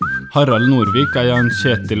Harald Norvik Jan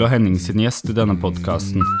Ketil og Henning sin gjest I denne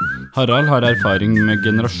podcasten. Harald har erfaring med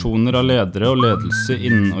generasjoner av ledere og ledelse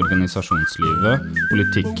innen organisasjonslivet,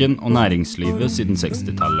 politikken og næringslivet siden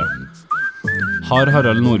 60-tallet. Har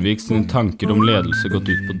Harald Norvik sine tanker om ledelse gått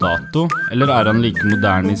ut på dato, eller han like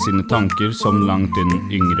moderne I sine tanker som langt inn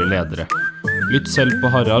yngre ledere? Lytt selv på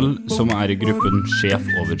Harald, som I gruppen Sjef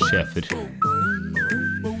over sjefer.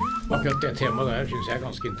 Akkurat det temaet der synes jeg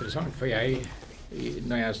ganske interessant, for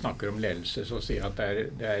når jeg snakker om ledelse, så sier jeg at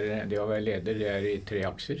det å være leder, det I 3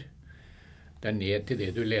 akser. Det ned til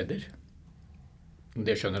det du leder.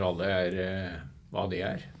 Det skjønner alle hva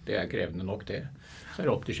det Det krevende nok det. Så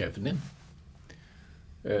det opp til sjefen din.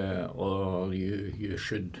 Og you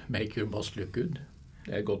should make your boss look good.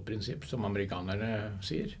 Det et godt prinsipp, som amerikanerne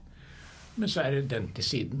sier. Men så det den til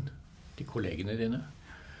siden, til kollegene dine.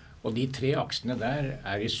 Og de 3 aksene der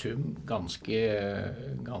I sum ganske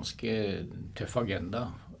tøff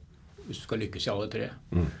agenda hvis du skal lykkes I alle 3.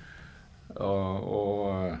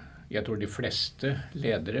 Og jeg tror de fleste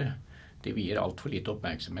ledere, de vier alt for lite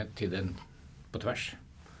oppmerksomhet til den på tvers.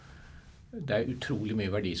 Det utrolig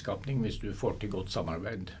mye verdiskapning hvis du får til godt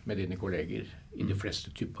samarbeid med dine kolleger I de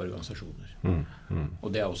fleste typer organisasjoner.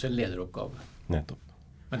 Og det også en lederoppgave. Nettopp.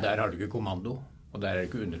 Men der har du ikke kommando. Og der det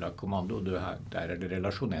ikke underlagt kommando, der det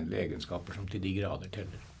relasjonelle egenskaper som til de grader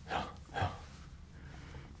teller. Ja.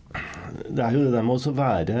 Det jo det der med å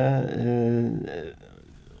være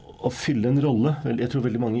å fylle en rolle. Jeg tror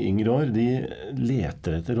veldig mange yngre år, de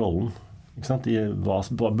leter etter rollen. Ikke sant? Hva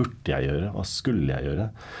burde jeg gjøre? Hva skulle jeg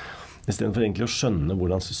gjøre? I stedet for egentlig å skjønne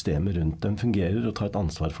hvordan systemet rundt dem fungerer og ta et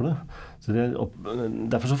ansvar for det. Så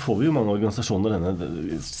derfor så får vi jo mange organisasjoner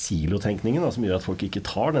denne silotenkningen som gjør at folk ikke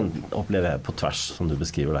tar den opplever på tvers, som du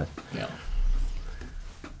beskriver der.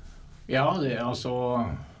 Ja, det altså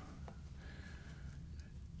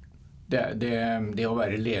det å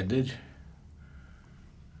være leder.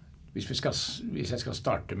 Hvis jeg skal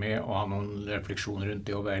starte med å ha noen refleksjoner rundt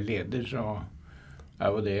det å være leder, så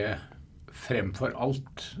jo det fremfor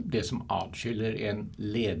alt det som atskiller en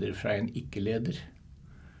leder fra en ikke-leder.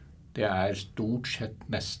 Det stort sett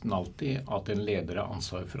nesten alltid at en leder har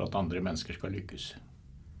ansvar for at andre mennesker skal lykkes.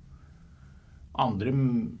 Andre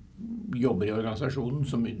jobber I organisasjonen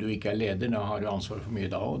som du ikke leder, da har du ansvar for mye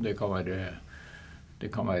da, og det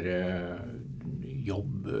kan være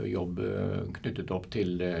jobb knyttet opp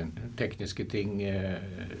til tekniske ting,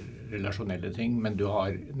 relasjonelle ting, men du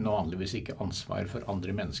har vanligvis ikke ansvar for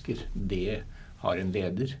andre mennesker. Det har en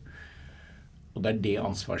leder. Og det det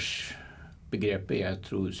ansvarsbegrepet jeg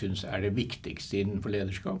synes det viktigste innenfor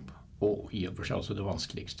lederskap, og I og for seg også det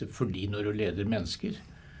vanskeligste, fordi når du leder mennesker,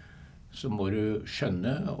 så må du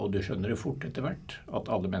skjønne, og du skjønner det fort etter hvert,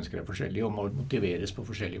 at alle mennesker forskjellige, og må motiveres på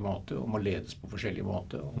forskjellige måter, og må ledes på forskjellige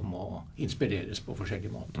måter, og må inspireres på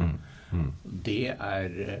forskjellige måter. Det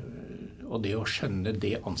og det å skjønne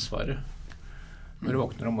det ansvaret, når du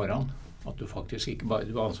våkner om morgenen, at du faktisk ikke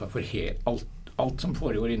bare har ansvar for alt som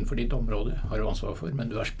foregår innenfor ditt område, har du ansvar for,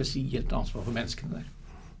 men du har spesielt ansvar for menneskene der.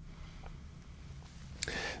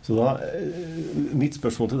 Så da, mitt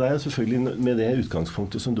spørsmål til deg selvfølgelig med det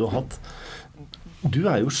utgangspunktet som du har hatt. Du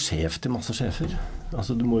jo sjef til masse sjefer.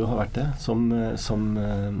 Altså, du må jo ha vært det som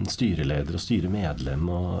styreleder og styremedlem,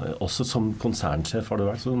 og også som konsernsjef har du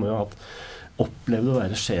vært, så du må jo ha opplevd å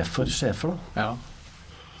være sjef for sjefer da. Ja.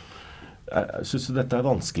 Synes du dette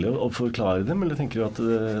vanskelig å forklare dem, eller tenker du at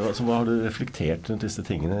hva har du reflektert rundt disse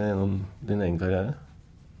tingene gjennom din egen karriere?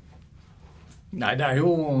 Nei, det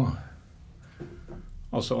jo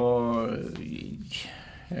altså,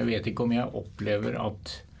 jeg vet ikke om jeg opplever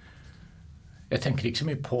at jeg tenker ikke så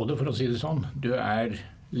mye på det, for å si det sånn. Du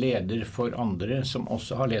leder for andre som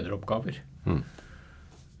også har lederoppgaver.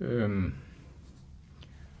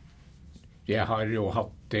 Jeg har jo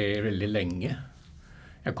hatt det veldig lenge.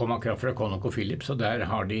 Jeg kom akkurat fra Konok og Philips, og der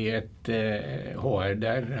har de HR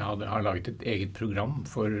der har laget et eget program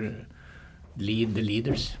for lead the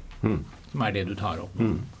leaders, som det du tar opp.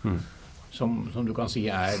 Som du kan si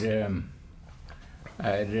en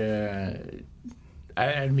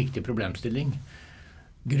viktig problemstilling.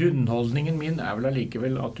 Grunnholdningen min vel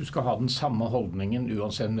allikevel at du skal ha den samme holdningen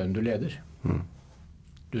uansett hvem du leder.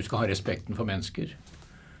 Du skal ha respekten for mennesker.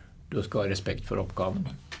 Du skal ha respekt for oppgaven.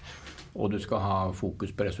 Og du skal ha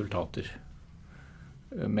fokus på resultater.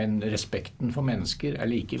 Men respekten for mennesker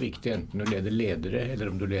like viktig enten du leder ledere eller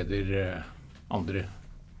om du leder andre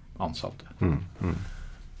ansatte.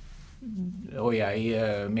 Og jeg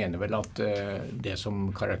mener vel at det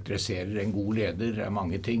som karakteriserer en god leder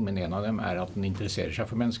mange ting, men en av dem at den interesserer seg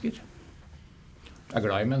for mennesker.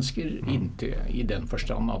 Glad I mennesker, I den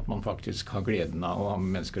forstand at man faktisk har gleden av å ha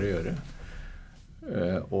med mennesker å gjøre.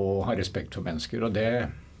 og ha respekt for mennesker. Og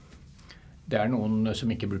det noen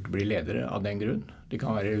som ikke burde bli ledere av den grunn. De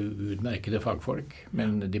kan være utmerkede fagfolk,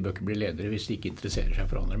 men de bør ikke bli ledere hvis de ikke interesserer seg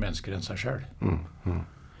for andre mennesker enn seg selv.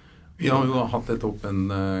 Vi har jo hatt dette opp en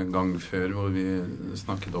gang før hvor vi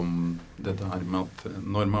snakket om dette her med at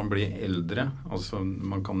når man blir eldre, altså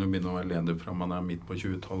man kan jo begynne å være leder fra man midt på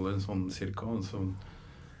 20-tallet, sånn cirka, og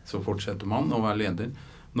så fortsetter man å være leder.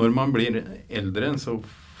 Når man blir eldre, så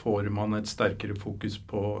får man et sterkere fokus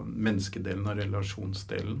på menneskedelen av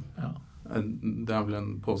relasjonsdelen. Ja. Det vel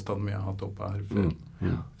en påstand vi har hatt oppe her før.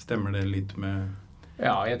 Stemmer det litt med...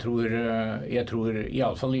 Ja, jeg tror i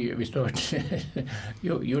alle fall hvis du har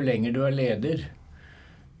jo lenger du er leder,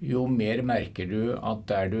 jo mer merker du at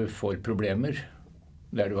der du får problemer,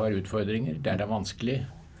 der du har utfordringer, der det er vanskelig,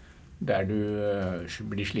 der du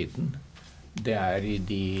blir sliten, det i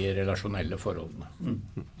de relasjonelle forholdene.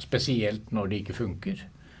 Spesielt når det ikke funker.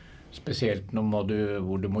 Spesielt hvor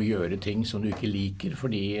du må gjøre ting som du ikke liker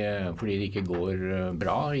fordi det ikke går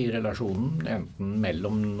bra i relasjonen, enten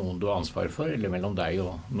mellom noen du har ansvar for, eller mellom deg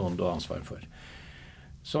og noen du har ansvar for.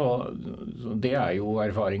 Så det jo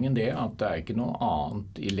erfaringen det, at det ikke noe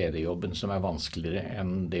annet i lederjobben som vanskeligere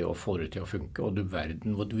enn det å få det til å funke. Og du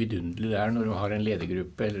verden hvor vidunderlig det når du har en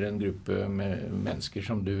ledergruppe eller en gruppe med mennesker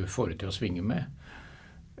som du får det til å svinge med.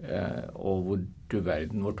 Og hvor du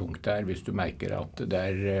verden hvor tungt det hvis du merker at det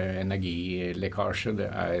energilekkasje, det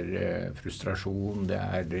frustrasjon,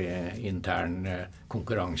 det intern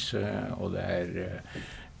konkurranse, og det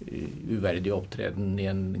uverdig opptreden i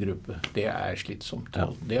en gruppe. Det slitsomt. Ja.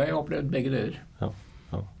 Det har jeg opplevd begge deler. Ja,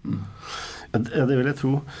 det vil jeg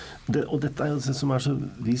tro. Og dette jo det som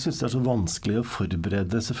vi synes det så vanskelig å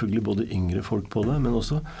forberede selvfølgelig både yngre folk på det, men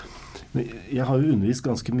også jeg har jo undervist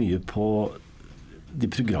ganske mye på de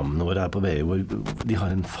programmene våre på VU, hvor de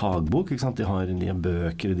har en fagbok, ikke sant? De har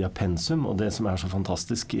bøker, de har pensum, og det som så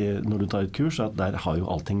fantastisk når du tar et kurs, at der har jo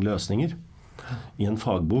allting løsninger. I en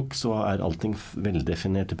fagbok så allting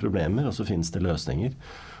veldefinerte problemer, og så finnes det løsninger.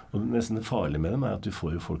 Og nesten det farlige med dem at du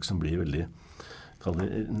får jo folk som blir veldig,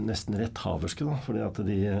 nesten retthaverske, da, fordi at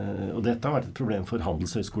og dette har vært et problem for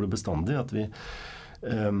handelshøyskole bestandig, at vi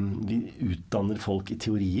utdanner folk i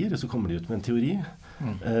teorier, og så kommer de ut med en teori.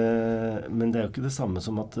 Men det jo ikke det samme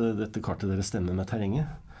som at dette kartet deres stemmer med terrenget.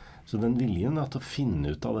 Så den viljen til å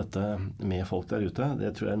finne ut av dette med folk der ute,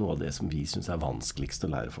 det tror jeg noe av det som vi synes vanskeligst å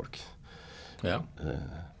lære folk. Ja.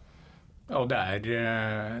 Og det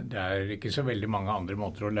ikke så veldig mange andre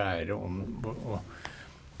måter å lære om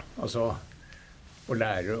å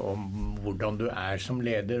lære om hvordan du som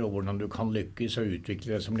leder, og hvordan du kan lykkes og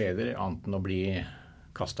utvikle deg som leder, annet enn å bli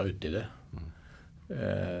kastet ut i det.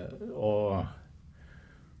 Og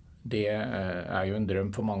det jo en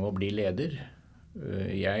drøm for mange å bli leder.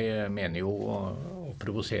 Jeg mener jo å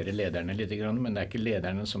provosere lederne litt, men det ikke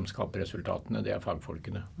lederne som skaper resultatene, det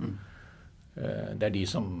fagfolkene. Det de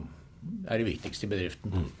som det viktigste i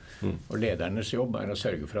bedriften. Og ledernes jobb å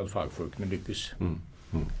sørge for at fagfolkene lykkes.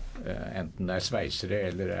 Enten det sveisere,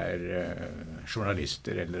 eller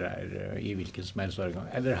journalister, eller i hvilken som helst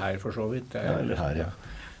organ. Eller her for så vidt. Eller her, ja.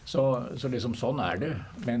 Så liksom sånn det.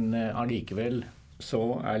 Men allikevel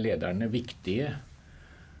så lederne viktige,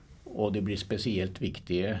 og de blir spesielt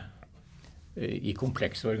viktige i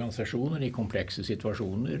komplekse organisasjoner, i komplekse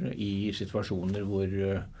situasjoner, i situasjoner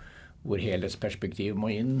hvor helhetsperspektiv må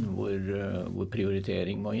inn, hvor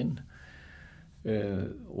prioritering må inn,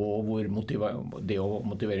 og hvor det å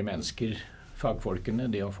motivere mennesker, fagfolkene,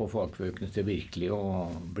 det å få fagfolkene til virkelig å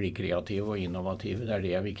bli kreative og innovative,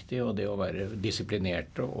 det viktig, og det å være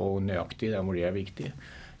disiplinerte og nøyaktige, hvor det viktig.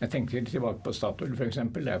 Jeg tenker litt tilbake på Statoil, for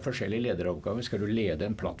eksempel. Det forskjellige lederoppgaver. Skal du lede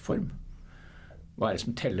en plattform? Hva det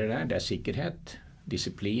som teller der? Det sikkerhet,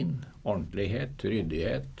 disiplin, ordentlighet,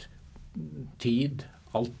 ryddighet, tid.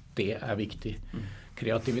 Alt det viktig.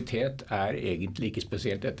 Kreativitet egentlig ikke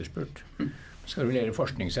spesielt etterspurt. Skal du lede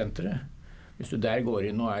forskningssenteret? Hvis du der går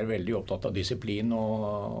inn og veldig opptatt av disiplin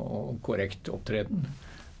og korrekt opptreden,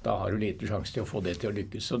 da har du lite sjanse til å få det til å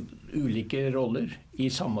lykkes. Så ulike roller i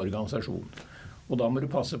samme organisasjon. Og da må du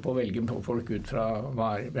passe på å velge folk ut fra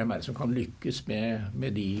hvem det som kan lykkes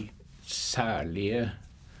med de særlige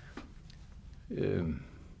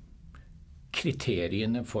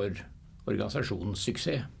kriteriene for organisasjonens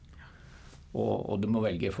suksess. Og du må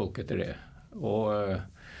velge folk etter det.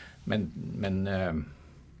 Men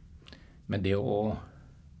det å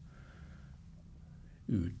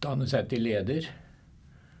utdanne seg til leder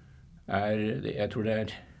jeg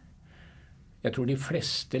tror de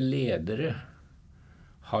fleste ledere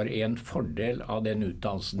har en fordel av den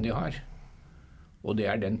utdannelsen de har, og det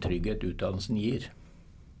den trygghet utdannelsen gir.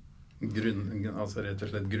 Altså rett og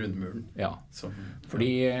slett grunnmuren. Ja,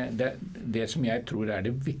 fordi det som jeg tror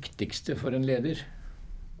det viktigste for en leder,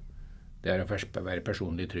 det å være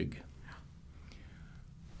personlig trygg.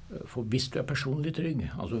 For hvis du personlig trygg,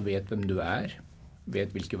 altså vet hvem du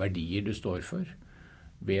vet hvilke verdier du står for,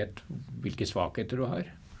 vet hvilke svakheter du har,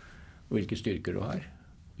 og hvilke styrker du har.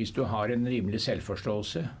 Hvis du har en rimelig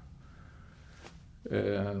selvforståelse,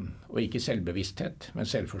 og ikke selvbevissthet, men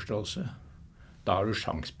selvforståelse, da har du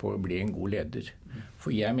sjans på å bli en god leder.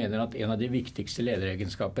 For jeg mener at en av de viktigste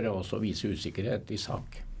lederegenskaper også å vise usikkerhet i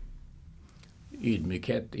sak.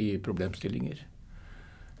 Ydmykhet i problemstillinger.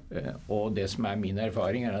 Og det som min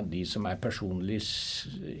erfaring at de som personlig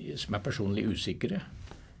usikre,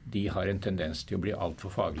 de har en tendens til å bli alt for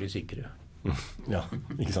faglig sikre. Ja,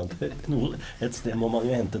 ikke sant? Et sted må man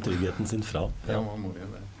jo hente tryggheten sin fra. Ja, man må jo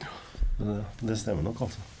det. Det stemmer nok,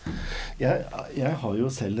 altså. Jeg har jo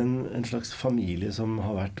selv en slags familie som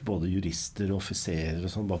har vært både jurister og offiserer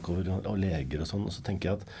og sånn bakover, og leger og sånn, og så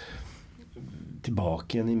tenker jeg at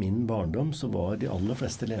tilbake igjen i min barndom så var de aller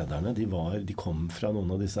fleste lederne, de kom fra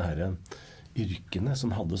noen av disse her yrkene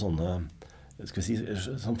som hadde sånne, skal vi si,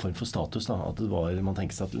 sånn form for status da, at man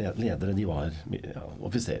tenker seg at ledere, de var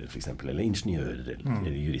offiserer for eksempel, eller ingeniører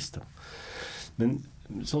eller jurister. Men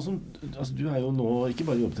sånn som, altså du jo nå ikke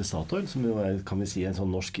bare jobbet i Statoil, som jo kan vi si, en sånn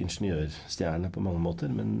norsk ingeniørstjerne på mange måter,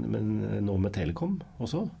 men nå med Telekom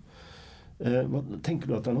også. Tenker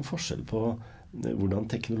du at det noen forskjell på hvordan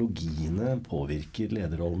teknologiene påvirker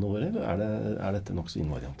lederrollene våre, eller er dette nok så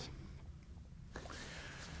invariant?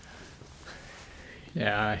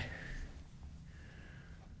 Ja,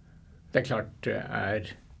 det klart det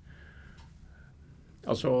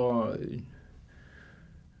altså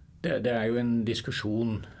det jo en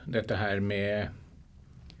diskusjon dette her med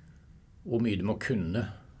hvor mye du må kunne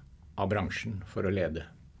av bransjen for å lede,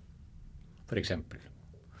 for eksempel.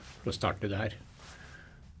 For å starte der.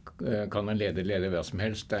 Kan en leder lede hva som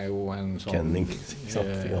helst? Det jo en sånn Henning,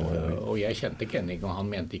 og jeg kjente Henning, og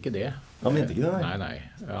han mente ikke det. Han mente ikke det? Nei.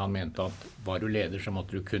 Han mente at var du leder, så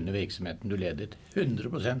måtte du kunne virksomheten du ledet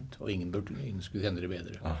 100%, og ingen skulle kjenne det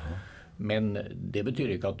bedre. Aha. Men det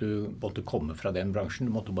betyr ikke at du måtte komme fra den bransjen,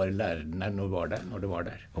 du måtte bare lære den der når det var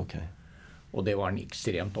der. Okay. Og det var han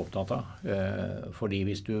ekstremt opptatt av. Fordi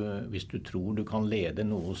hvis du tror du kan lede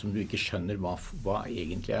noe som du ikke skjønner hva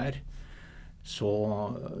egentlig så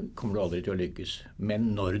kommer du aldri til å lykkes.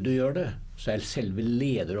 Men når du gjør det, så selve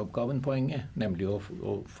lederoppgaven poenget, nemlig å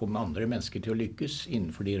få andre mennesker til å lykkes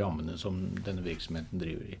innenfor de rammene som denne virksomheten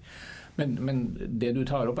driver i. Men det du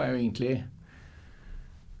tar opp jo egentlig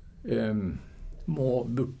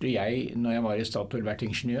burde jeg, når jeg var i Statoil, vært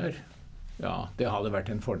ingeniør? Ja, det hadde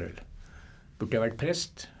vært en fordel. Burde jeg vært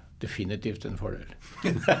prest? Definitivt en fordel.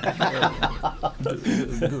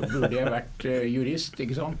 Burde jeg vært jurist,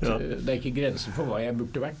 ikke sant? Ja. Det ikke grenser for hva jeg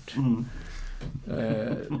burde vært.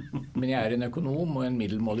 Men jeg en økonom, og en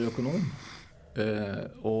middelmådig økonom.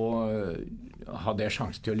 Og hadde jeg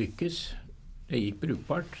sjanse til å lykkes. Det gikk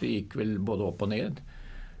brukbart, det gikk vel både opp og ned.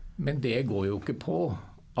 Men det går jo ikke på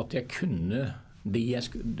at jeg kunne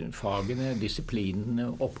fagene, disiplinene,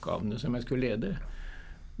 oppgavene som jeg skulle lede.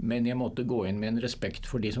 Men jeg måtte gå inn med en respekt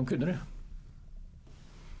for de som kunne det.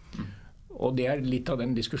 Og det litt av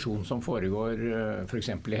den diskusjonen som foregår for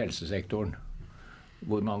eksempel i helsesektoren,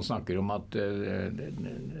 hvor man snakker om at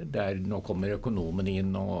nå kommer økonomen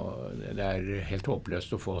inn, og det helt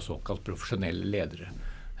håpløst å få såkalt profesjonelle ledere.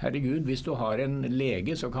 Herregud, hvis du har en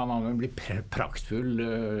lege, så kan han bli praktfull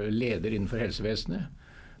leder innenfor helsevesenet.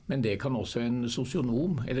 Men det kan også en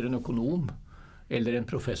sosionom, eller en økonom, eller en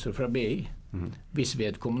professor fra BI, hvis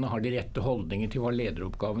vedkommende har de rette holdninger til hva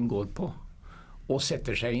lederoppgaven går på, og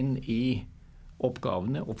setter seg inn i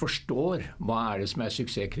oppgavene og forstår hva det som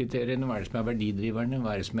suksesskriteriene, hva det som verdidriverne,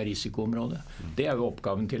 hva det som risikoområdet. Det jo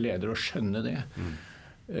oppgaven til leder å skjønne det.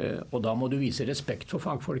 Og da må du vise respekt for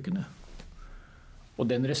fagfolkene. Og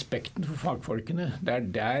den respekten for fagfolkene,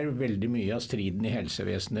 det der veldig mye av striden i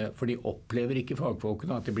helsevesenet, for de opplever ikke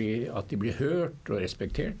fagfolkene at de blir hørt og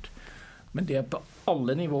respektert. Men det på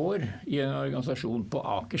alle nivåer i en organisasjon på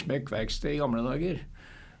Akers Møkkverksted i gamle dager.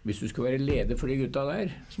 Hvis du skulle være leder for de gutta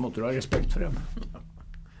der, så måtte du ha respekt for dem.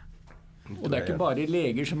 Og det ikke bare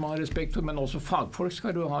leger som har respekt for, men også fagfolk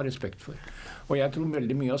skal du ha respekt for. Og jeg tror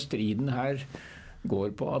veldig mye av striden her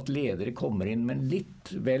går på at ledere kommer inn med en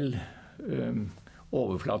litt vel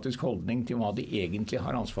overflatisk holdning til hva de egentlig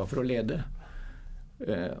har ansvar for å lede.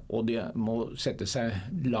 Og de må sette seg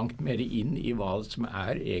langt mer inn i hva som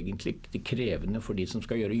egentlig det krevende for de som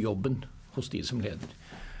skal gjøre jobben hos de som leder.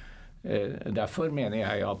 Derfor mener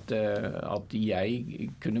jeg at jeg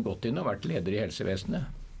kunne gått inn og vært leder i helsevesenet.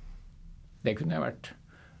 Det kunne jeg vært.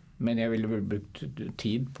 Men jeg ville vel brukt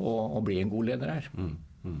tid på å bli en god leder her.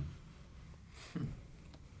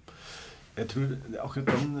 Jeg tror akkurat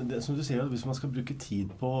det som du sier, at hvis man skal bruke tid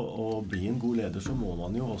på å bli en god leder, så må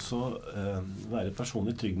man jo også være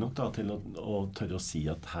personlig trygg nok da, til å tørre å si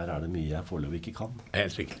at her er det mye jeg foreløpig ikke kan.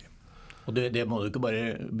 Helt riktig. Og det må du ikke bare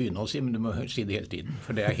begynne å si, men du må si det hele tiden,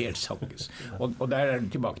 for det er helt sant. Og der er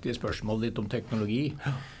det tilbake til spørsmålet ditt om teknologi.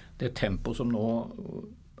 Det tempo som nå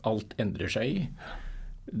alt endrer seg i,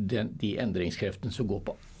 de endringskreftene som går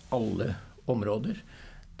på alle områder,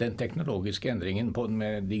 den teknologiske endringen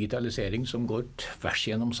med digitalisering som går tvers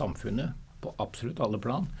gjennom samfunnet på absolutt alle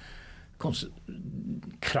plan,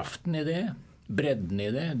 kraften i det, bredden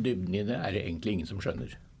i det, dybden i det, er det egentlig ingen som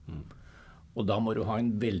skjønner. Og da må du ha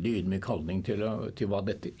en veldig ydmyk holdning til hva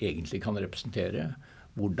dette egentlig kan representere,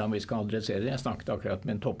 hvordan vi skal adressere det. Jeg snakket akkurat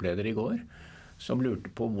med en toppleder i går, som lurte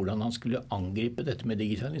på hvordan han skulle angripe dette med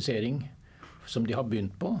digitalisering, som de har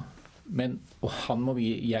begynt på. Og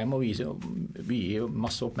jeg må vie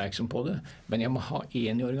masse oppmerksom på det, men jeg må ha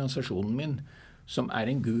en i organisasjonen min som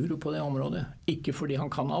er en guru på det området. Ikke fordi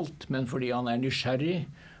han kan alt, men fordi han er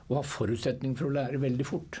nysgjerrig og har forutsetning for å lære veldig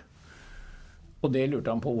fort. Og det lurte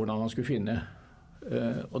han på hvordan han skulle finne.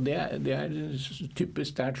 Og det er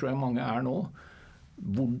typisk der tror jeg mange er nå.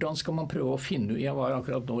 Hvordan skal man prøve å finne? Jeg var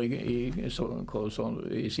akkurat nå i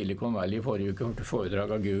Silicon Valley i forrige uke, hørte foredrag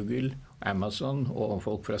av Google, Amazon og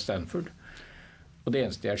folk fra Stanford. Og det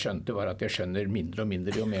eneste jeg skjønte var at jeg skjønner mindre og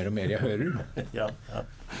mindre jo mer og mer jeg hører. Ja.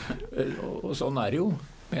 Og sånn er det jo.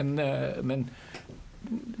 Men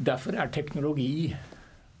derfor er teknologi,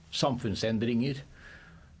 samfunnsendringer,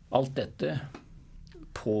 alt dette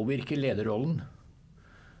påvirker lederrollen.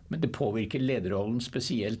 Men det påvirker lederrollen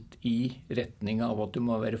spesielt i retning av at du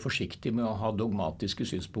må være forsiktig med å ha dogmatiske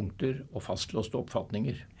synspunkter og fastlåste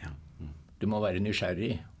oppfatninger. Du må være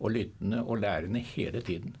nysgjerrig og lyttende og lærende hele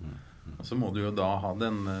tiden. Så må du jo da ha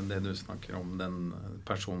det du snakker om, den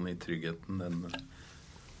personlige tryggheten,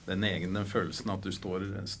 den egne følelsen at du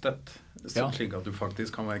står støtt, slik at du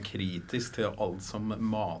faktisk kan være kritisk til alt som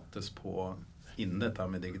mates på innen dette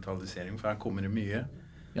med digitalisering, for her kommer det mye.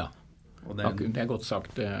 Ja, det er godt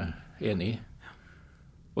sagt, enig i.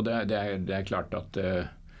 Og det er klart at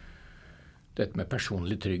dette med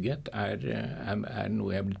personlig trygghet er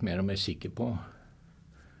noe jeg er blitt mer og mer sikker på.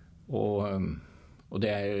 Og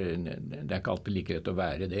det er ikke alltid like lett å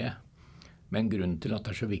være det. Men grunnen til at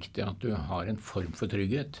det er så viktig at du har en form for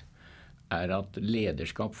trygghet, er at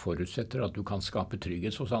lederskap forutsetter at du kan skape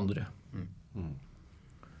trygghet hos andre.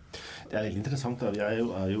 Det er veldig interessant. Jeg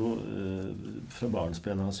er jo fra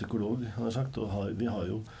barnsben av psykolog, har jeg sagt, og vi har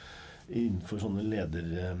jo innenfor sånne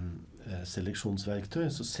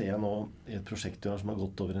lederseleksjonsverktøy, så ser jeg nå i et prosjekt som har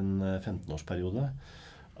gått over en 15-årsperiode,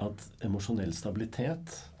 at emosjonell stabilitet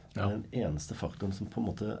er den eneste faktoren som på en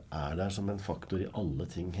måte er der som en faktor i alle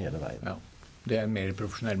ting hele veien. Ja, det er en mer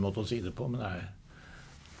profesjonell måte å si det på, men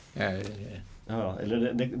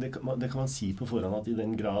eller det kan man si på forhånd at i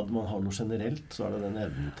den grad man har noe generelt, så er det den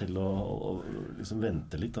evnen til å liksom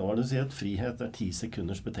vente litt. Da var det å si at frihet er 10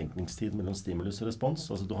 sekunders betenkningstid mellom stimulus og respons.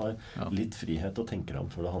 Altså du har litt frihet å tenke deg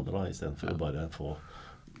om før det handler da, i stedet for å bare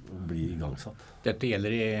bli igangsatt. Dette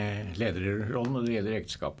gjelder i lederrollen, og det gjelder i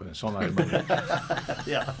ekteskapet. Sånn er det bare.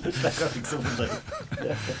 Ja, det er kanskje ikke så forskjellig.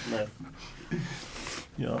 Nei.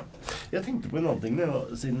 Ja. Jeg tenkte på en annen ting,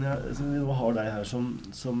 siden vi nå har deg her som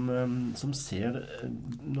ser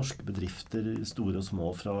norske bedrifter, store og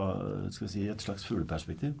små, fra et slags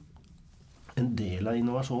fugleperspektiv. En del av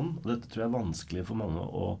innovasjonen, og dette tror jeg er vanskelig for mange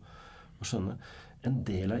å skjønne, en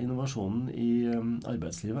del av innovasjonen i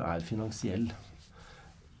arbeidslivet er finansiell.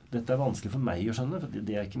 Dette er vanskelig for meg å skjønne, for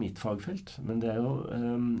det er ikke mitt fagfelt, men det er jo,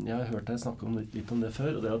 jeg har hørt deg snakke litt om det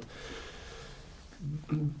før, og det er at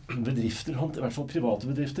bedrifter, i hvert fall private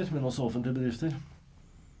bedrifter, men også offentlige bedrifter,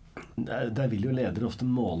 der vil jo ledere ofte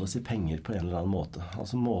måles i penger på en eller annen måte.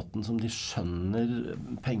 Altså måten som de skjønner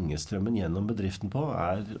pengestrømmen gjennom bedriften på,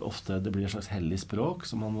 er ofte, det blir et slags hellig språk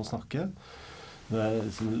som man må snakke,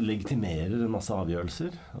 som legitimerer en masse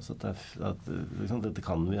avgjørelser. Altså dette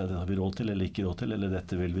har vi råd til, eller ikke råd til, eller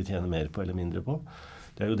dette vil vi tjene mer på eller mindre på.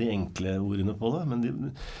 Det er jo de enkle ordene på det,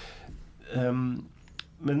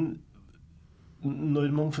 men når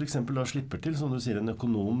man for eksempel da slipper til, som du sier, en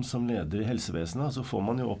økonom som leder i helsevesenet, så får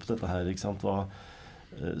man jo opp dette her, ikke sant? Hva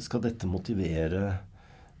skal dette motivere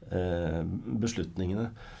beslutningene?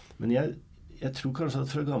 Men jeg tror kanskje at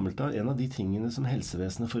fra gammelt av, en av de tingene som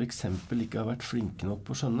helsevesenet for eksempel ikke har vært flinke nok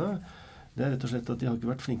på å skjønne, det rett og slett at de har ikke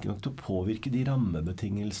vært flinke nok til å påvirke de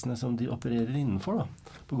rammebetingelsene som de opererer innenfor,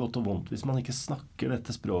 da, på godt og vondt. Hvis man ikke snakker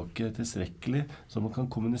dette språket tilstrekkelig, så man kan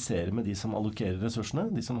kommunisere med de som allokerer ressursene,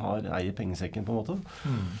 de som eier pengesekken på en måte,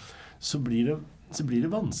 så blir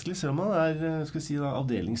det vanskelig, selv om man skal vi si,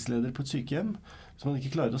 avdelingsleder på et sykehjem. Hvis man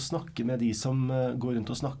ikke klarer å snakke med de som går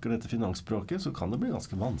rundt og snakker dette finansspråket, så kan det bli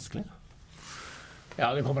ganske vanskelig.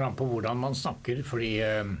 Ja, det kommer an på hvordan man snakker, fordi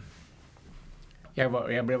jeg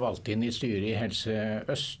ble valgt inn i styret i Helse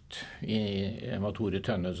Øst. Det var Tore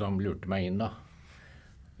Tønne som lurte meg inn da.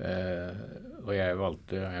 Og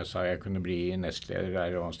jeg sa jeg kunne bli nestleder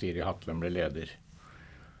der, og Siri Hatlen ble leder.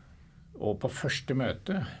 Og på første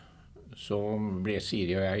møte så ble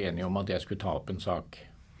Siri og jeg enige om at jeg skulle ta opp en sak.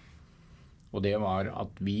 Og det var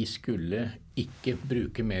at vi skulle ikke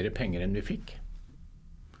bruke mer penger enn vi fikk.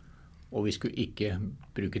 Og vi skulle ikke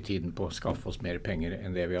bruke tiden på å skaffe oss mer penger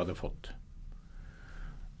enn det vi hadde fått.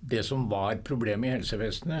 Det som var problemet i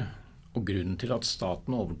helsevesenet, og grunnen til at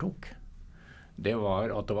staten overtok, det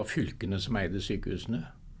var at det var fylkene som eide sykehusene.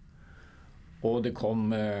 Og det kom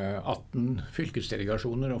 18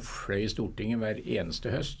 fylkesdelegasjoner og fløy i Stortinget hver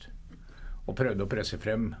eneste høst og prøvde å presse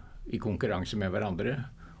frem i konkurranse med hverandre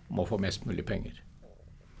om å få mest mulig penger.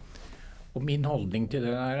 Og min holdning til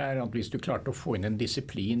det der at hvis du klarte å få inn en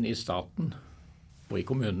disiplin i staten og i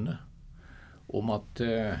kommunene, om at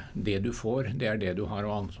det du får, det det du har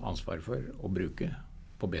ansvar for å bruke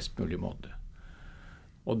på best mulig måte.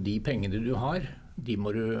 Og de pengene du har, de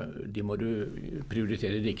må du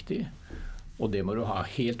prioritere riktig, og det må du ha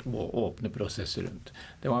helt åpne prosesser rundt.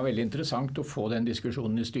 Det var veldig interessant å få den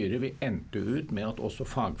diskusjonen i styret. Vi endte ut med at også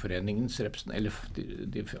fagforeningens eller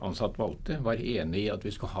de ansatte valgte var enige i at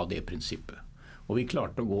vi skulle ha det prinsippet. Og vi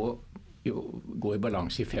klarte å gå i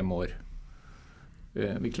balanse i 5 år.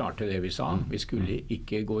 Vi klarte det vi sa. Vi skulle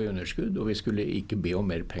ikke gå i underskudd, og vi skulle ikke be om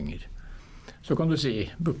mer penger. Så kan du si,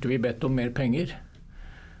 burde vi bedt om mer penger?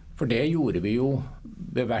 For det gjorde vi jo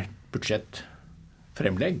ved hvert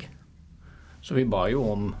budsjettfremlegg. Så vi ba jo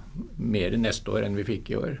om mer neste år enn vi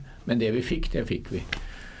fikk i år. Men det vi fikk, det fikk vi.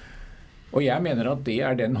 Og jeg mener at det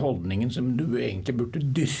den holdningen som du egentlig burde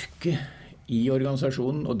dyrke i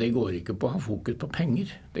organisasjonen, og det går ikke på å ha fokus på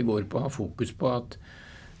penger. Det går på å ha fokus på at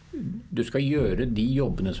du skal gjøre de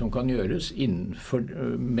jobbene som kan gjøres innenfor,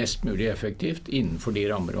 mest mulig effektivt innenfor de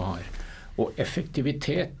rammer du har. Og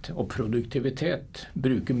effektivitet og produktivitet,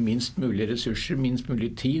 bruke minst mulig ressurser, minst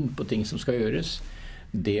mulig tid på ting som skal gjøres,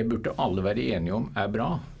 det burde alle være enige om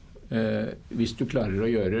bra. Hvis du klarer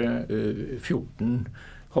å gjøre 14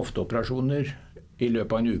 hofteoperasjoner i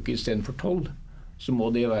løpet av en uke i stedet for 12, så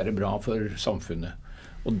må det være bra for samfunnet.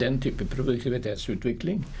 Og den type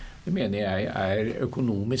produktivitetsutvikling, det mener jeg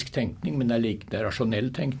økonomisk tenkning, men det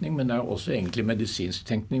rasjonell tenkning, men det også egentlig medisinsk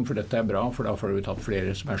tenkning, for dette bra, for da får du tatt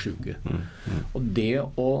flere som syke. Og det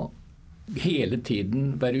å hele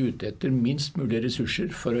tiden være ute etter minst mulig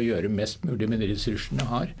ressurser for å gjøre mest mulig med de ressursene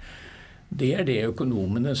har, det det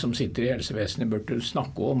økonomene som sitter i helsevesenet burde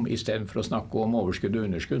snakke om, i stedet for å snakke om overskudd og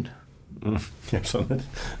underskudd. Jeg skjønner.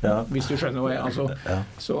 Ja. Hvis du skjønner hva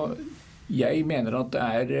så jeg mener at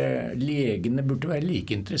legene burde være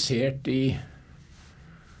like interessert i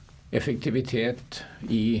effektivitet,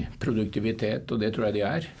 i produktivitet, og det tror jeg de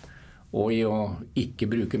og i å ikke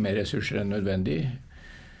bruke mer ressurser enn nødvendig.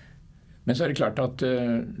 Men så det klart at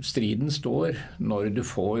striden står når du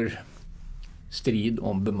får strid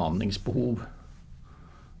om bemanningsbehov.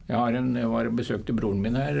 Jeg var og besøkte broren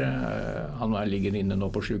min her. Han ligger inne nå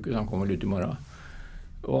på sykehus, han kommer ut i morgen.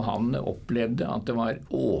 Og han opplevde at det var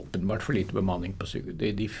åpenbart for lite bemanning på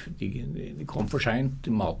sykehus. De kom for sent,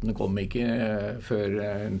 matene kom ikke før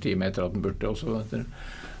en time etter at den burde.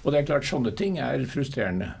 Og det klart, sånne ting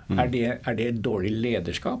frustrerende. Det dårlig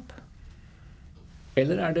lederskap?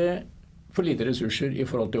 Eller det for lite ressurser i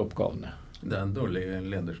forhold til oppgavene? Det dårlig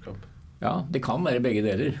lederskap. Ja, det kan være begge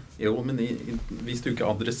deler. Jo, men hvis du ikke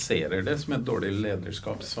adresserer det som et dårlig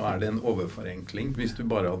lederskap, så det en overforenkling hvis du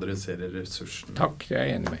bare adresserer ressursene. Takk, det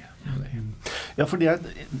jeg enig med. Ja, for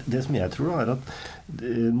det som jeg tror at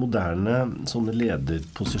moderne sånne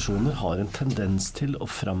lederposisjoner har en tendens til å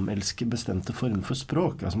framelske bestemte former for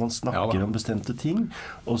språk. Altså man snakker om bestemte ting,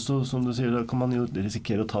 og så, som du sier, da kan man jo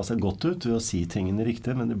risikere å ta seg godt ut ved å si tingene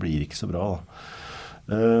riktig, men det blir ikke så bra da.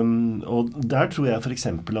 Og der tror jeg for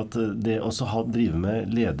eksempel at det også drive med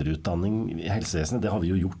lederutdanning i helsevesenet, det har vi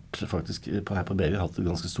jo gjort faktisk her på BI, vi har hatt et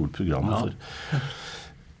ganske stort program for.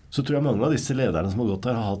 Så tror jeg mange av disse lederne som har gått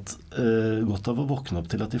der har hatt godt av å våkne opp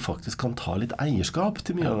til at de faktisk kan ta litt eierskap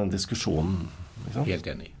til mye av den diskusjonen. Helt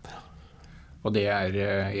enig. Og det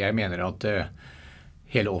jeg mener at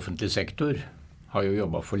hele offentlig sektor har jo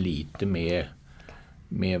jobbet for lite med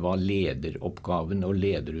med hva lederoppgaven og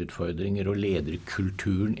lederutfordringer og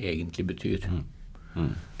lederkulturen egentlig betyr.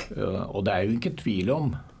 Og det jo ikke tvil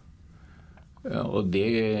om, og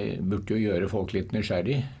det burde jo gjøre folk litt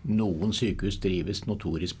nysgjerrig, noen sykehus drives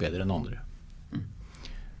notorisk bedre enn andre.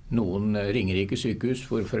 Noen Ringerike sykehus,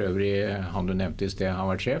 hvor for øvrig han du nevnte i sted har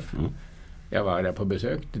vært sjef. Jeg var der på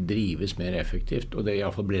besøk. Det drives mer effektivt, og det i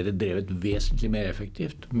hvert fall ble det drevet vesentlig mer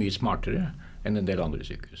effektivt, mye smartere enn en del andre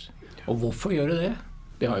sykehus. Og hvorfor gjør det?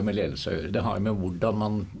 Det har jo med ledelse å gjøre. Det har jo med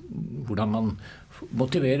hvordan man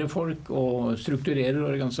motiverer folk og strukturerer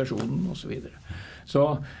organisasjonen og så videre. Så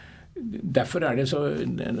derfor det så,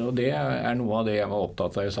 og det noe av det jeg var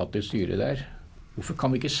opptatt av jeg satt i styret der. Hvorfor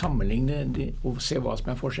kan vi ikke sammenligne og se hva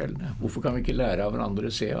som forskjellene? Hvorfor kan vi ikke lære av hverandre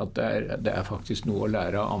og se at det faktisk noe å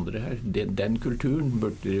lære av andre her? Den kulturen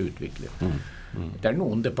burde dere utvikle. Det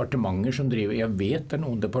noen departementer som driver, jeg vet det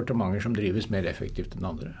noen departementer som drives mer effektivt enn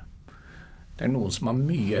andre. Det noen som har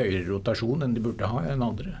mye høyere rotasjon enn de burde ha enn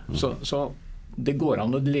andre. Så det går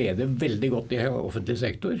an å lede veldig godt i offentlig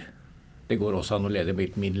sektor. Det går også an å lede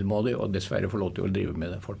middelmådig, og dessverre få lov til å drive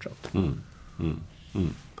med det fortsatt.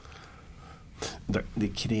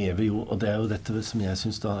 Det krever jo, og det jo dette som jeg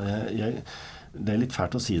synes da, det litt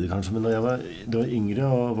fælt å si det kanskje, men da jeg var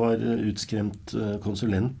yngre og var utskremt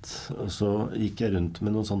konsulent, så gikk jeg rundt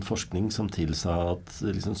med noen sånn forskning som tilsa at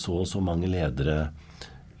liksom så og så mange ledere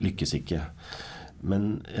lykkes ikke.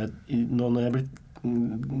 Men nå når jeg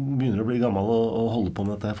begynner å bli gammel og holde på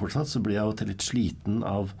med dette her fortsatt, så blir jeg jo til litt sliten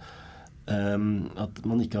av at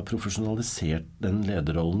man ikke har profesjonalisert den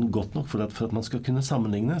lederrollen godt nok, for at man skal kunne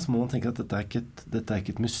sammenligne, så må man tenke at dette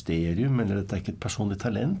ikke et mysterium, eller dette ikke et personlig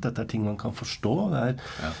talent, dette ting man kan forstå,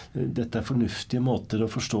 dette fornuftige måter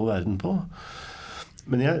å forstå verden på.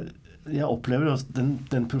 Men jeg opplever at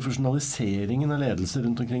den profesjonaliseringen av ledelse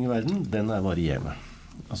rundt omkring i verden, den varierende.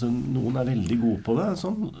 Altså, noen veldig gode på det.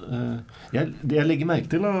 Sånn. Det jeg legger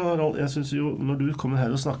merke til, Harald, jeg synes jo, når du kommer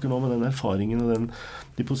her og snakker nå med den erfaringen og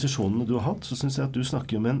de posisjonene du har hatt, så synes jeg at du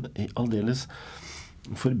snakker med en aldeles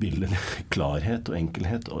forbilledlig klarhet og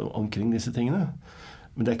enkelhet omkring disse tingene.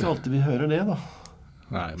 Men det ikke alltid vi hører det, da.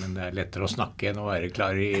 Nei, men det lettere å snakke enn å være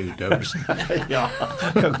klar i utøvelsen. Ja,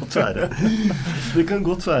 det kan godt være. Det kan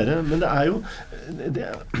godt være, men det jo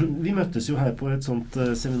vi møttes jo her på et sånt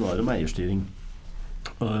seminar om eierstyring,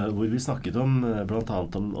 hvor vi snakket blant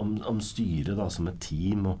annet om styret da, som et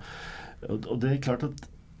team, og det klart at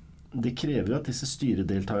det krever jo at disse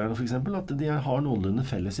styredeltakerne for eksempel, at de har noenlunde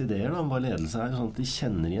felles ideer da, om hva ledelse sånn at de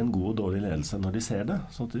kjenner igjen god og dårlig ledelse når de ser det,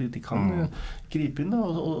 sånn at de kan gripe inn da,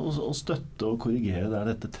 og støtte og korrigere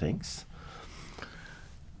der dette trengs.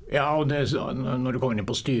 Ja, og når du kommer inn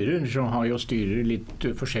på styrer, så har jo styrer litt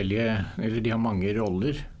forskjellige, eller de har mange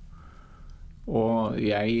roller, og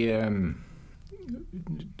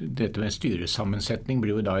dette med styresammensetning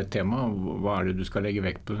blir jo da et tema. Hva det du skal legge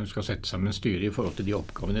vekt på når du skal sette sammen styret i forhold til de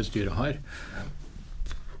oppgavene styret har?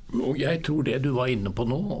 Og jeg tror det du var inne på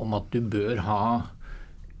nå, om at du bør ha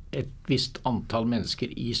et visst antall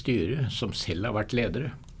mennesker i styret som selv har vært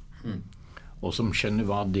ledere, og som skjønner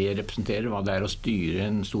hva det representerer, hva det å styre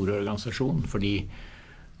en stor organisasjon. Fordi,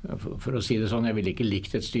 for å si det sånn, jeg ville ikke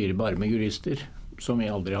likt et styre bare med jurister, som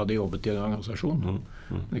jeg aldri hadde jobbet i en organisasjon.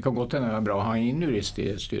 Men det kan godt hende det bra å ha en jurist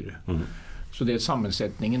i et styre. Så det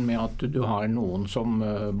sammensetningen med at du har noen som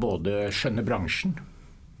både skjønner bransjen,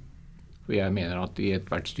 for jeg mener at i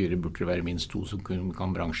hvert styre burde det være minst 2 som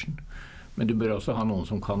kan bransjen, men du bør også ha noen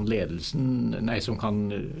som kan ledelsen, som kan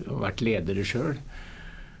ha vært ledere selv,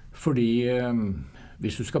 fordi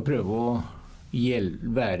hvis du skal prøve å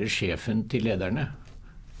være sjefen til lederne,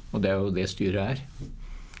 og det jo det styret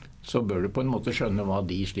så bør du på en måte skjønne hva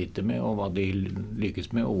de sliter med, og hva de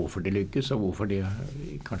lykkes med, og hvorfor de lykkes, og hvorfor de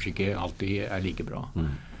kanskje ikke alltid like bra.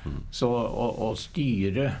 Så å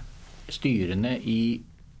styrene i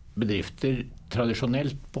bedrifter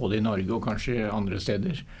tradisjonelt, både i Norge og kanskje andre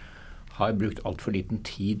steder, har brukt alt for liten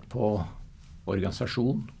tid på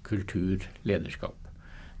organisasjon, kultur, lederskap.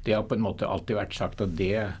 Det har på en måte alltid vært sagt at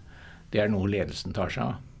det noe ledelsen tar seg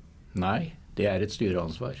av. Nei, det et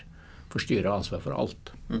styreansvar. For styret har ansvar for alt.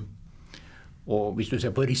 Og hvis du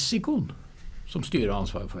ser på risikoen som styret har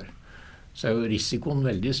ansvar for, så jo risikoen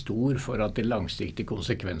veldig stor for at de langsiktige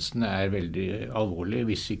konsekvensene veldig alvorlige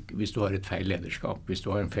hvis du har et feil lederskap, hvis du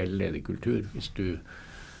har en feil lederkultur, hvis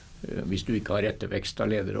du ikke har ettervekst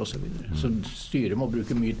av ledere og så videre. Så styret må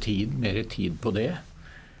bruke mer tid på det,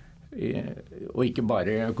 og ikke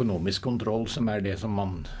bare økonomisk kontroll, som det som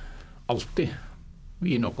man alltid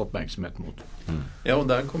vi nok oppmerksomhet mot. Ja, og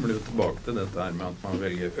der kommer det jo tilbake til dette her med at man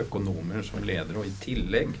velger økonomer som ledere, og i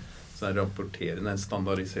tillegg Så rapporterende,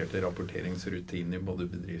 standardiserte rapporteringsrutiner i både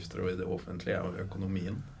bedrifter og i det offentlige og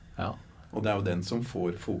økonomien. Ja. Og det jo den som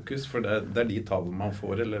får fokus, for det de tallene man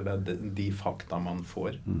får, eller det de fakta man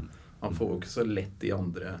får. Man får jo ikke så lett de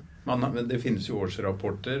andre. Det finnes jo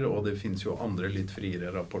årsrapporter, og det finnes jo andre litt friere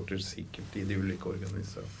rapporter sikkert i de ulike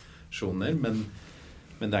organisasjoner, men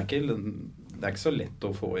det ikke så lett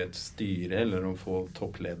å få et styre eller å få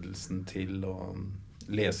toppledelsen til å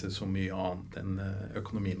lese så mye annet enn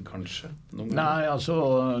økonomien kanskje. Nei,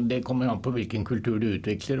 altså det kommer an på hvilken kultur du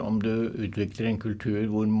utvikler. Om du utvikler en kultur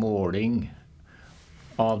hvor måling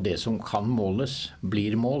av det som kan måles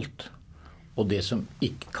blir målt, og det som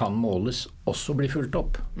ikke kan måles også blir fulgt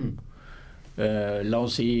opp. La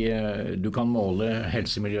oss si du kan måle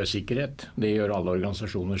helse, miljø, sikkerhet. Det gjør alle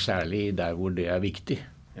organisasjoner, særlig der hvor det viktig.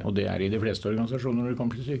 Og det i de fleste organisasjoner når det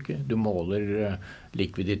kommer til stykket. Du måler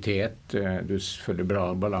likviditet, du følger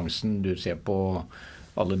balansen, du ser på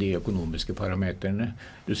alle de økonomiske parameterne,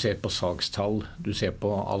 du ser på salgstall, du ser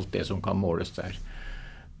på alt det som kan måles der.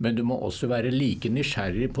 Men du må også være like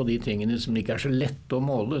nysgjerrig på de tingene som ikke så lette å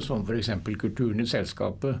måle, som for eksempel kulturen i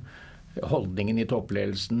selskapet, holdningen i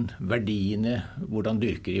toppledelsen, verdiene, hvordan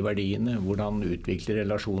dyrker de verdiene, hvordan utvikler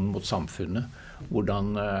relasjonen mot samfunnet,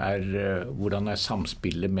 hvordan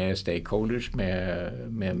samspillet med stakeholders,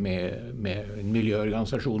 med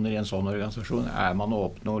miljøorganisasjoner i en sånn organisasjon, man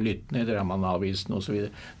åpne og lyttende, eller man avvisende og så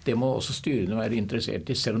videre. Det må også styrene være interessert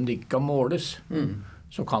i, selv om det ikke kan måles,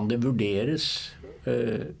 så kan det vurderes,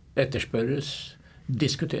 etterspørres,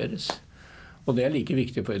 diskuteres. Og det like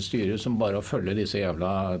viktig for et styre som bare å følge disse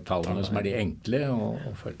jævla tallene som de enkle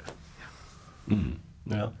å følge.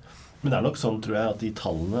 Ja. Men det nok sånn, tror jeg, at de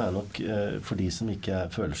tallene nok, for de som ikke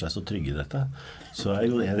føler seg så trygge i dette, så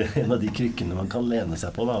jo det en av de krykkene man kan lene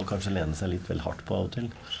seg på, da, og kanskje lene seg litt vel hardt på av og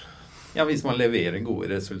til. Ja, hvis man leverer gode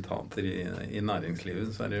resultater i næringslivet,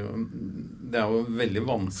 så det jo veldig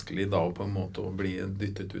vanskelig da på en måte å bli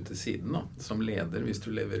dyttet ut til siden da. Som leder, hvis du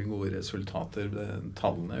leverer gode resultater,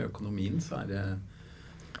 tallene, økonomien, så det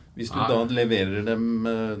hvis du da leverer dem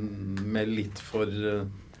med litt for,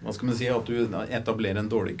 hva skal man si, at du etablerer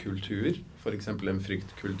en dårlig kultur, for eksempel en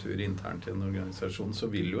fryktkultur internt i en organisasjon,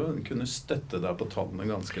 så vil jo kunne støtte deg på tallene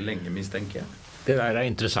ganske lenge, mistenker jeg. Det der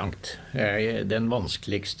interessant. En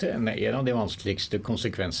av de vanskeligste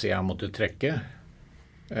konsekvenser jeg måtte trekke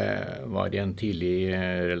var i en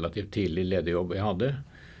relativt tidlig lederjobb jeg hadde,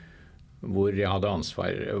 hvor jeg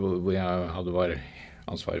var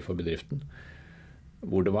ansvar for bedriften,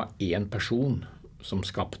 hvor det var en person som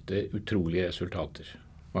skapte utrolige resultater.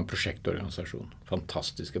 Det var en prosjektorganisasjon.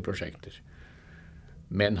 Fantastiske prosjekter.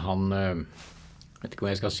 Men han... Jeg vet ikke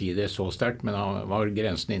om jeg skal si det så sterkt, men han var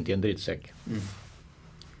grensen inn til en drittsekk.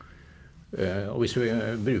 Og hvis vi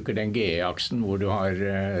bruker den GE-aksen hvor du har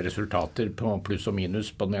resultater på pluss og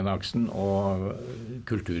minus på den ene aksen og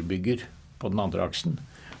kulturbygger på den andre aksen,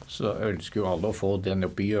 så ønsker jo alle å få den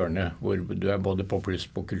opp i hjørnet hvor du både på pluss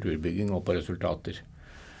på kulturbygging og på resultater.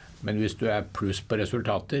 Men hvis du pluss på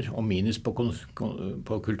resultater og minus på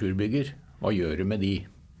kulturbygger, hva gjør du med de?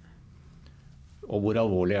 Og hvor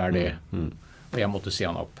alvorlig det? Og jeg måtte si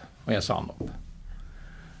han opp, og jeg sa han opp.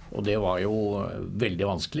 Og det var jo veldig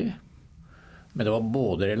vanskelig, men det var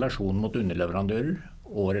både relasjonen mot underleverandører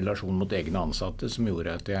og relasjonen mot egne ansatte som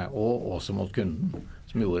gjorde at og også mot kunden,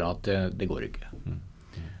 som gjorde at det går ikke.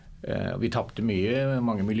 Vi tappte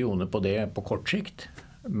mange millioner på det på kort sikt,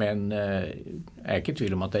 men jeg ikke i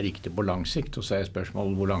tvil om at det riktig på lang sikt, og så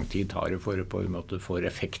spørsmålet hvor lang tid tar det for på en måte for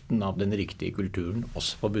effekten av den riktige kulturen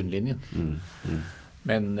også på bunnlinjen.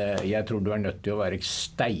 Men jeg tror du nødt til å være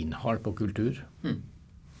steinhard på kultur.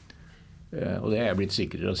 Og det jeg blitt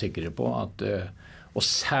sikrere og sikrere på. Og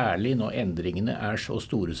særlig når endringene så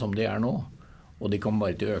store som de nå, og de kommer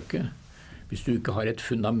bare til å øke. Hvis du ikke har et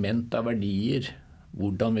fundament av verdier,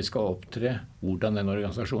 hvordan vi skal opptre, hvordan den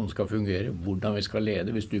organisasjonen skal fungere, hvordan vi skal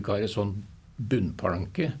lede, hvis du ikke har et sånn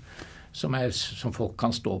bunnplanke som folk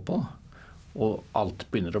kan stå på, og alt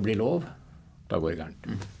begynner å bli lov, da går det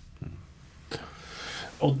gærent.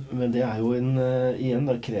 Men det jo igjen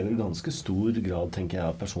da krever ganske stor grad, tenker jeg,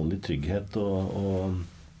 av personlig trygghet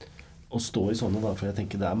å stå i sånne da, for jeg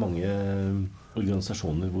tenker det mange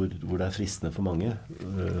organisasjoner hvor det fristende for mange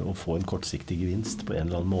å få en kortsiktig gevinst på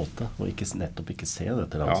en eller annen måte, og nettopp ikke se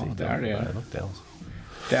dette langsiktig. Ja, det nok det, altså.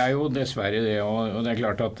 Det jo dessverre det, og det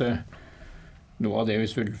klart at noe av det,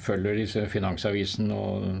 hvis du følger disse Finansavisen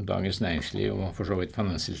og Dagens Næringsliv og for så vidt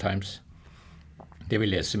Financial Times, det vi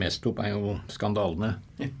leser mest opp jo skandalene.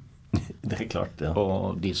 Det klart, ja.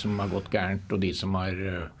 Og de som har gått gærent, og de som har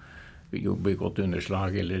begått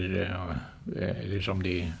underslag, eller som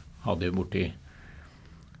de hadde borti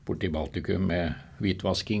borte i Baltikum med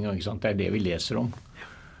hvitvasking, ikke sant? Det det vi leser om.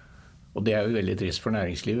 Og det jo veldig trist for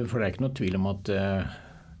næringslivet, for det ikke noe tvil om at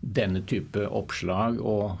denne type oppslag,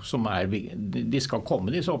 og som de skal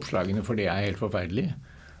komme disse oppslagene, for det helt forferdelig.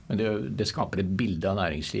 Men det skaper et bilde av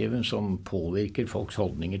næringslivet som påvirker folks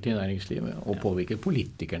holdninger til næringslivet, og påvirker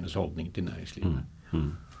politikernes holdning til næringslivet.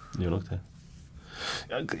 Det gjør nok det.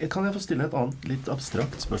 Kan jeg få stille et annet litt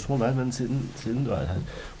abstrakt spørsmål der, men siden du her,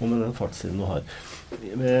 og med den fartstiden du har.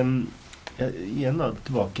 Igjen da,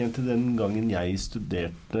 tilbake til den gangen jeg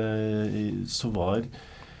studerte, så var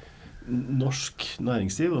norsk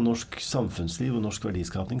næringsliv og norsk samfunnsliv og norsk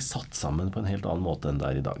verdiskapning satt sammen på en helt annen måte enn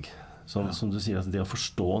det i dag. Som du sier, at det å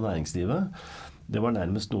forstå næringslivet, det var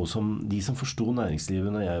nærmest noe som de som forstod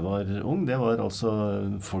næringslivet når jeg var ung, det var altså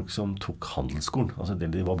folk som tok handelsskolen. Altså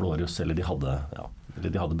de var blåruss, eller de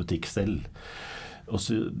hadde butikk selv. Og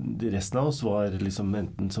så resten av oss var liksom,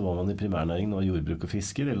 enten så var man i primærnæringen, var jordbruk og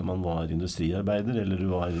fisker, eller man var industriarbeider, eller du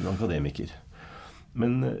var akademiker.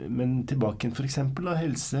 Men tilbake for eksempel av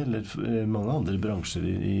helse, eller mange andre bransjer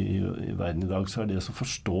i verden i dag, så det å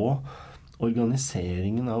forstå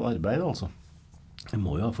organiseringen av arbeid, altså. Det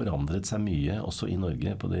må jo ha forandret seg mye, også i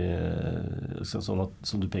Norge, på det, sånn at,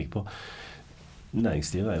 som du peker på,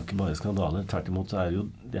 næringslivet jo ikke bare skandaler, tvert imot, det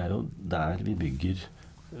jo der vi bygger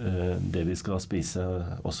det vi skal spise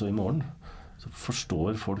også i morgen. Så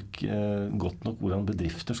forstår folk godt nok hvordan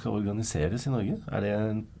bedrifter skal organiseres i Norge? Det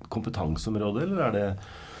en kompetanseområde, eller det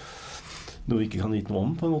noe vi ikke kan vite noe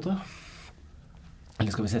om, på en måte?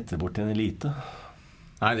 Eller skal vi sette det bort til en elite?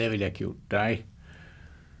 Nei, det ville jeg ikke gjort. Nei.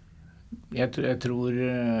 Jeg tror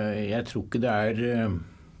ikke det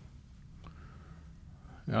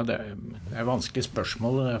ja, det et vanskelig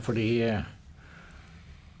spørsmål, fordi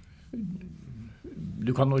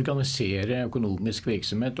du kan organisere økonomisk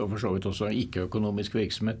virksomhet, og for så vidt også ikke-økonomisk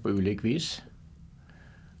virksomhet på ulik vis.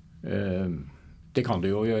 Det kan du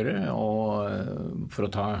jo gjøre, og for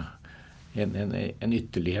å ta en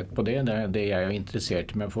ytterlighet på det jeg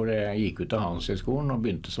interesserte meg for da jeg gikk ut av Handelshøyskolen og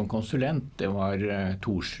begynte som konsulent, det var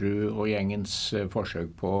Thorsrud og gjengens forsøk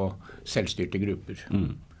på selvstyrte grupper.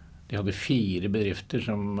 De hadde 4 bedrifter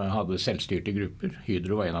som hadde selvstyrte grupper.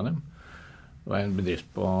 Hydro var en av dem. Det var en bedrift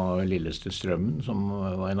på Lilleste Strømmen som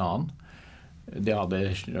var en annen. De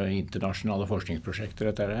hadde internasjonale forskningsprosjekter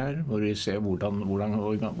dette her, hvor vi ser hvordan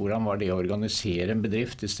var det å organisere en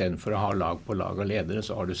bedrift. I stedet for å ha lag på lag av ledere,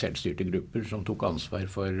 så har du selvstyrte grupper som tok ansvar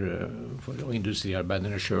for og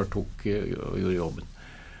industriarbeiderne selv og gjorde jobben.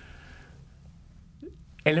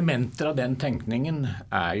 Elementer av den tenkningen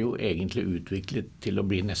jo egentlig utviklet til å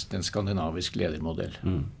bli nesten en skandinavisk ledermodell.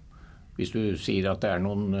 Hvis du sier at det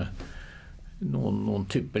noen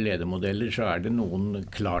type ledermodeller, så det noen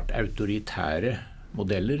klart autoritære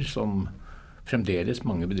modeller som fremdeles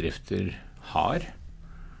mange bedrifter har,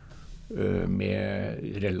 med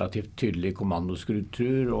relativt tydelig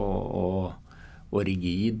kommandostruktur og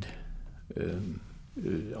rigid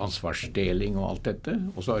ansvarsdeling og alt dette.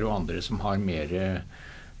 Og så har du andre som har mer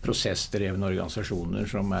prosessdrevne organisasjoner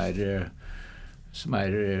som mer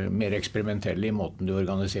eksperimentelle i måten du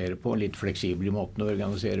organiserer på, litt fleksible i måten du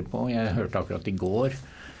organiserer på. Jeg hørte akkurat i går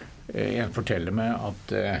en fortelle meg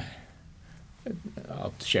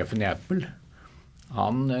at sjefen i Apple,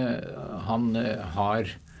 han har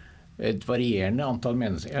et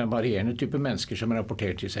varierende type mennesker som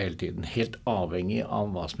rapporterer til seg hele tiden, helt avhengig av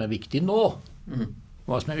hva som viktig nå.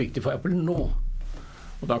 Hva som viktig for Apple nå.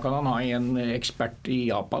 Og da kan han ha en ekspert i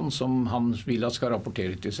Japan som han vil at skal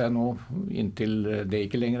rapportere til seg nå, inntil det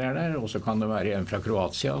ikke lenger der. Og så kan det være en fra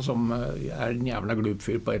Kroatia som en jævla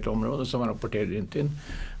glupfyr på et område som rapporterer inn til.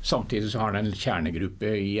 Samtidig så har han en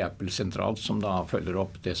kjernegruppe i Apple sentralt som da følger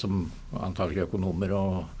opp det som antagelig økonomer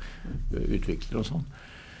og utviklere og sånn.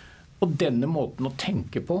 Og denne måten å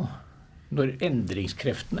tenke på, når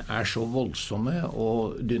endringskreftene så voldsomme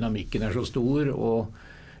og dynamikken så stor og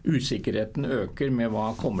usikkerheten øker med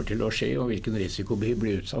hva kommer til å skje og hvilken risiko vi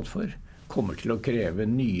blir utsatt for, kommer til å kreve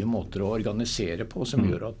nye måter å organisere på som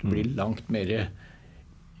gjør at du blir langt mer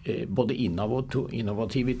både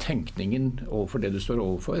innovativ i tenkningen overfor det du står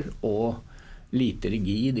overfor, og lite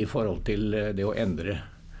rigid i forhold til det å endre.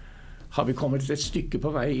 Har vi kommet et stykke på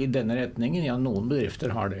vei i denne retningen? Ja, noen bedrifter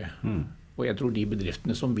har det. Og jeg tror de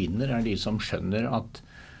bedriftene som vinner de som skjønner at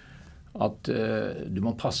du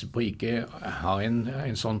må passe på å ikke ha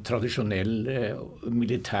en sånn tradisjonell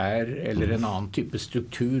militær eller en annen type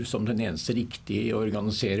struktur som den eneste riktige i å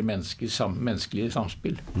organisere menneskelige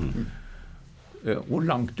samspill. Hvor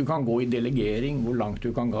langt du kan gå i delegering, hvor langt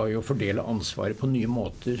du kan gå i å fordele ansvaret på nye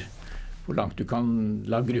måter, hvor langt du kan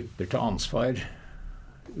la grupper ta ansvar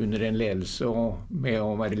under en ledelse og med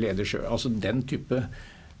å være leder selv. Altså den type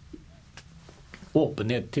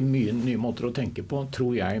åpenhet til mye nye måter å tenke på,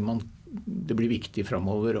 tror jeg det blir viktig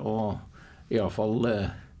fremover å i alle fall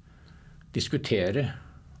diskutere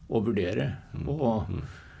og vurdere. Og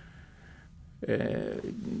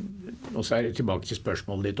så det tilbake til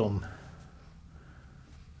spørsmålet ditt om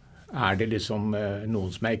det liksom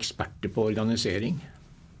noen som eksperter på organisering?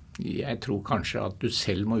 Jeg tror kanskje at du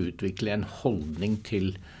selv må utvikle en holdning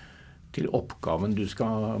til oppgaven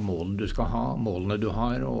målene du skal ha, målene du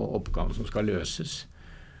har, og oppgaven som skal løses.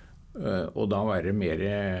 Og da være mer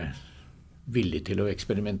villig til å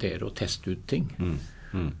eksperimentere og teste ut ting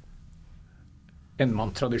enn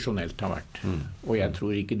man tradisjonelt har vært. Og jeg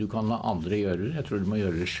tror ikke du kan la andre gjøre det, jeg tror du må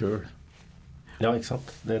gjøre det selv. Ja, ikke sant?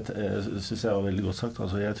 Det synes jeg var veldig godt sagt.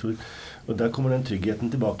 Altså, jeg tror, og der kommer den tryggheten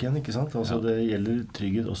tilbake igjen, ikke sant? Altså, det gjelder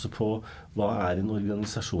trygghet også på hva en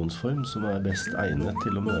organisasjonsform som best egnet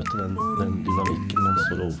til å møte den dynamikken man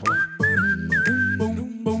står overfor.